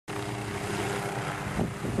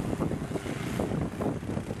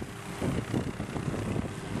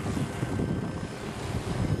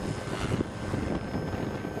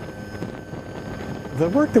the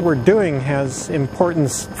work that we're doing has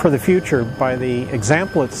importance for the future by the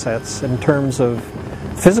example it sets in terms of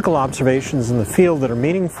physical observations in the field that are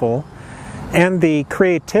meaningful, and the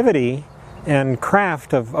creativity and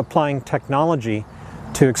craft of applying technology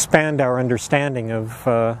to expand our understanding of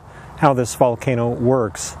how this volcano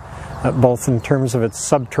works, both in terms of its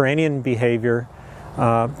subterranean behavior,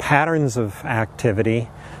 patterns of activity,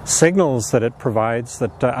 signals that it provides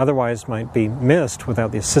that otherwise might be missed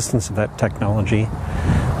without the assistance of that technology,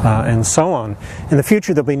 and so on. In the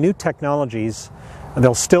future there'll be new technologies.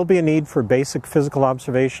 There'll still be a need for basic physical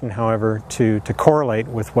observation, however, to correlate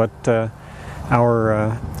with what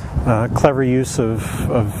our clever use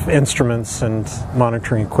of instruments and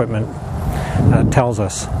monitoring equipment tells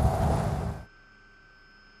us.